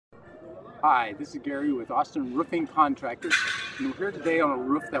Hi, this is Gary with Austin Roofing Contractors, and we're here today on a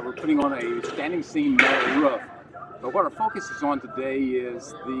roof that we're putting on a standing seam metal roof. But what our focus is on today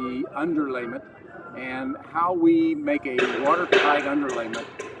is the underlayment and how we make a watertight underlayment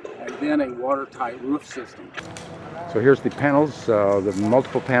and then a watertight roof system. So here's the panels, the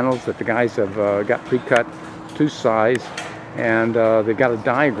multiple panels that the guys have got pre-cut to size, and they've got a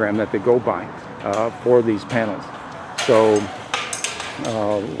diagram that they go by for these panels. So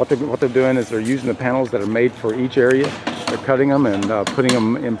what they're doing is they're using the panels that are made for each area. They're cutting them and putting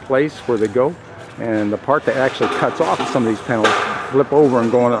them in place where they go. And the part that actually cuts off some of these panels flip over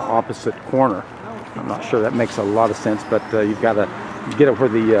and go in an opposite corner. I'm not sure that makes a lot of sense, but you've got to get it where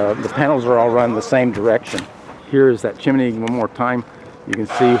the panels are all run the same direction. Here is that chimney one more time. You can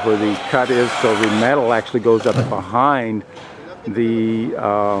see where the cut is, so the metal actually goes up behind the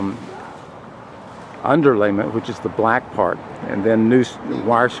underlayment, which is the black part, and then new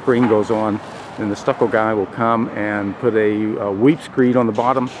wire screen goes on, and the stucco guy will come and put a weep screed on the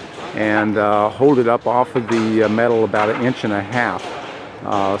bottom and hold it up off of the metal about 1.5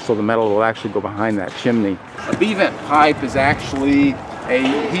 inches, so the metal will actually go behind that chimney. A B-vent pipe is actually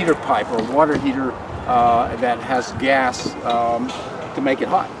a heater pipe or a water heater that has gas to make it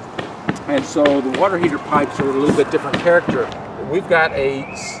hot. And so the water heater pipes are a little bit different character. We've got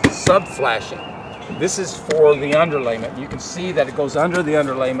a sub-flashing. This is for the underlayment. You can see that it goes under the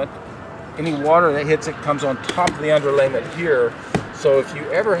underlayment. Any water that hits it comes on top of the underlayment here. So if you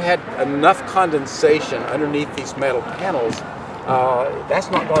ever had enough condensation underneath these metal panels,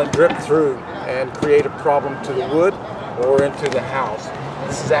 that's not going to drip through and create a problem to the wood or into the house.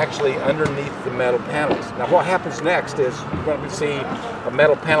 This is actually underneath the metal panels. Now what happens next is you're going to see a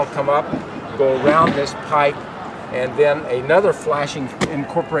metal panel come up, go around this pipe, and then another flashing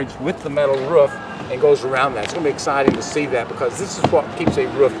incorporates with the metal roof and goes around that. It's going to be exciting to see that, because this is what keeps a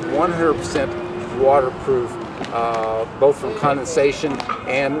roof 100% waterproof, both from condensation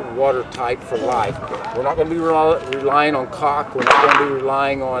and watertight for life. We're not going to be relying on caulk. We're not going to be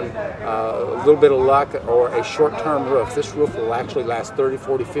relying on a little bit of luck or a short-term roof. This roof will actually last 30,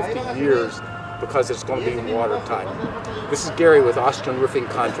 40, 50 years because it's going to be watertight. This is Gary with Austin Roofing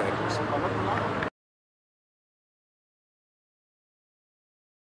Contractors.